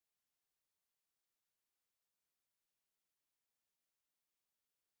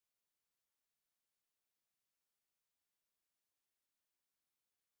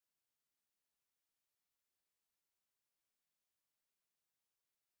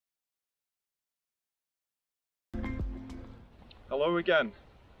Hello again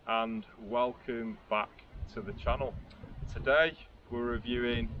and welcome back to the channel. Today we're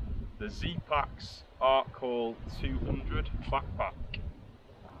reviewing the Zpacks ArcHaul 200 backpack.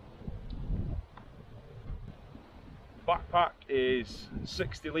 Backpack is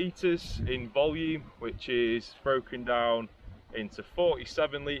 60 litres in volume, which is broken down into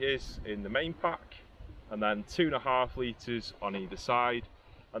 47 litres in the main pack and then 2.5 litres on either side,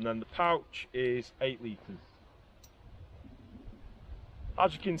 and then the pouch is 8 litres.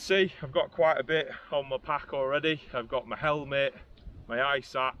 As you can see, I've got quite a bit on my pack already. I've got my helmet, my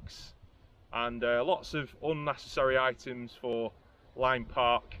ice axe, and lots of unnecessary items for Lime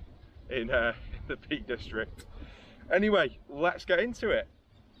Park in the Peak District. Anyway, let's get into it.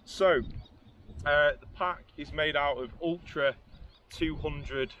 So, the pack is made out of Ultra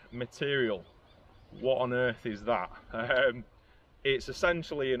 200 material. What on earth is that? It's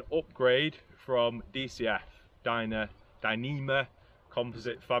essentially an upgrade from DCF, Dyneema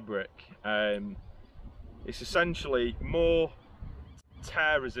composite fabric. It's essentially more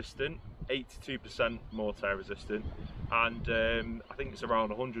tear resistant, 82% more tear resistant, and I think it's around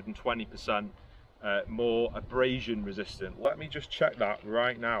 120% more abrasion resistant. Let me just check that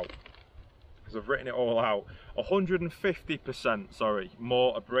right now because I've written it all out. 150%, sorry,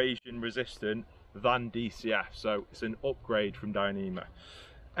 more abrasion resistant than DCF, so it's an upgrade from Dyneema.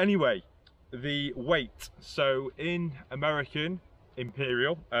 Anyway, the weight, so in American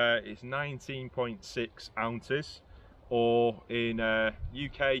Imperial, it's 19.6 ounces, or in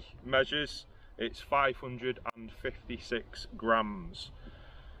UK measures, it's 556 grams.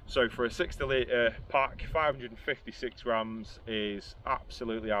 So for a 60 litre pack, 556 grams is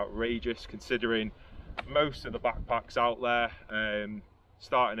absolutely outrageous, considering most of the backpacks out there,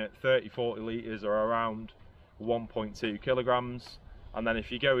 starting at 30-40 litres, are around 1.2 kilograms. And then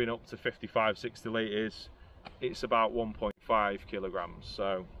if you're going up to 55-60 litres, it's about 1.5 kilograms.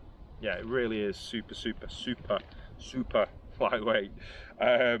 So yeah, it really is super lightweight.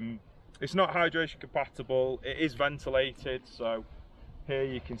 It's not hydration compatible. It is ventilated, so here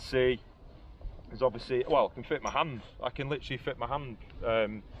you can see there's obviously, well, I can fit my hand. I can literally fit my hand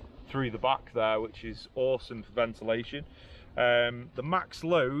through the back there, which is awesome for ventilation. The max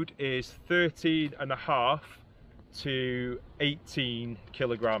load is 13.5 to 18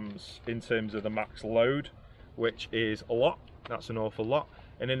 kilograms in terms of the max load, which is a lot. That's an awful lot.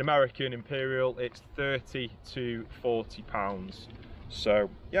 And in American Imperial, it's 30 to 40 pounds. So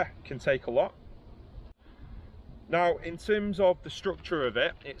yeah, it can take a lot. Now, in terms of the structure of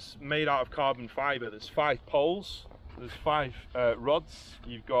it, it's made out of carbon fiber. There's 5 poles, there's 5 rods.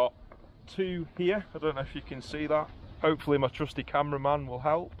 You've got 2 here. I don't know if you can see that. Hopefully my trusty cameraman will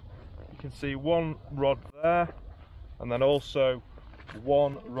help. You can see 1 rod there, and then also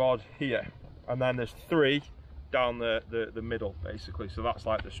 1 rod here, and then there's 3 down the middle, basically. So that's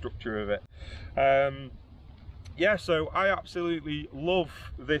like the structure of it. Yeah, so I absolutely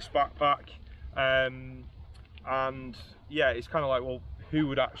love this backpack, and yeah, it's kind of like, well, who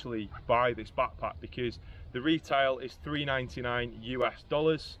would actually buy this backpack? Because the retail is $3.99 US,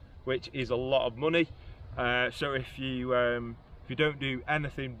 which is a lot of money. So if you don't do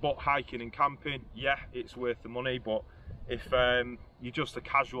anything but hiking and camping, yeah, it's worth the money. But if you're just a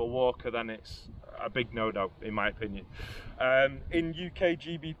casual walker, then it's a big no-no, in my opinion. In UK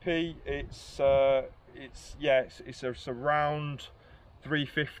GBP, it's around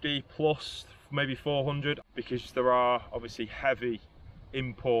 350 plus, maybe 400, because there are obviously heavy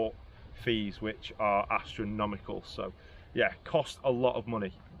import fees which are astronomical. So yeah, cost a lot of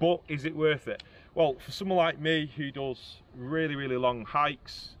money. But is it worth it? Well, for someone like me who does really long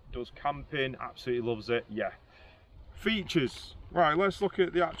hikes, does camping, absolutely loves it, yeah. Features. Right, let's look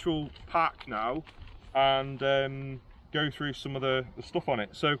at the actual pack now and go through some of the stuff on it.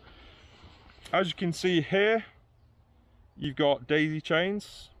 So as you can see here, you've got daisy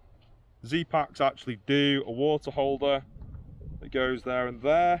chains. Zpacks actually do a water holder that goes there and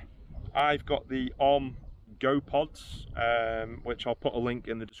there. I've got the Go pods, which I'll put a link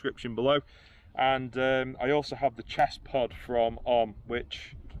in the description below, and I also have the chest pod from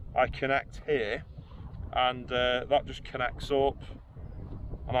which I connect here, and that just connects up,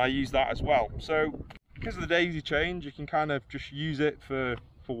 and I use that as well. So because of the daisy chains, you can kind of just use it for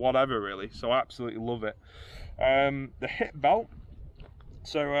whatever, really. So I absolutely love it. The hip belt,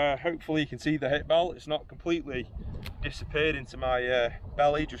 so hopefully you can see the hip belt. It's not completely disappeared into my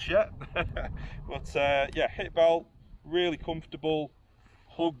belly just yet. But yeah, hip belt, really comfortable,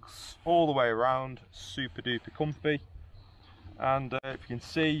 hugs all the way around, super duper comfy. And if you can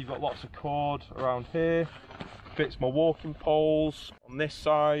see, you've got lots of cord around here, fits my walking poles. On this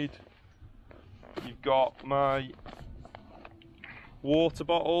side, you've got my water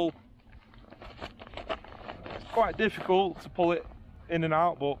bottle. It's quite difficult to pull it in and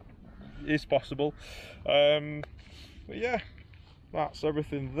out, but it is possible. But yeah, that's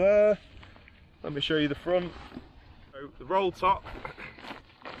everything there. Let me show you the front. So the roll top.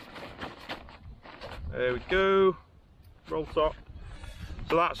 There we go. Roll top.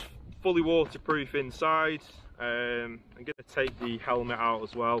 So that's fully waterproof inside. I'm going to take the helmet out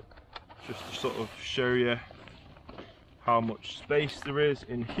as well, just to sort of show you how much space there is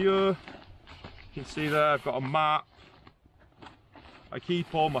in here. You can see there I've got a map. I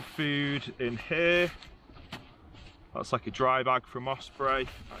keep all my food in here. That's like a dry bag from Osprey,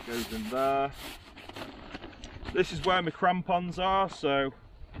 that goes in there. This is where my crampons are, so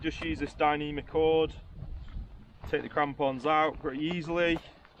just use this dynamic cord, take the crampons out pretty easily.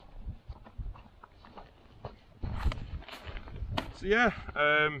 So yeah,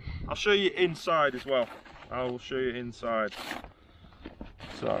 I'll show you inside as well. I will show you inside.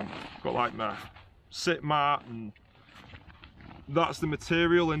 So I've got like my sit mat, and that's the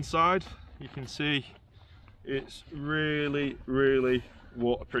material inside. You can see it's really, really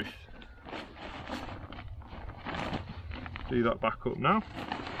waterproof. Do that back up now.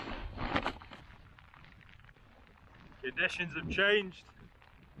 The conditions have changed.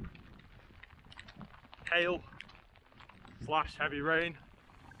 Hail / heavy rain.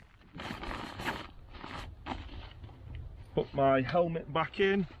 Put my helmet back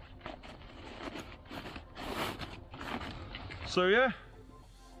in. So yeah,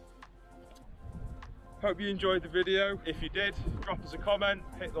 hope you enjoyed the video. If you did, drop us a comment,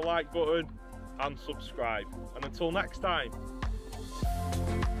 hit the like button and subscribe. And until next time,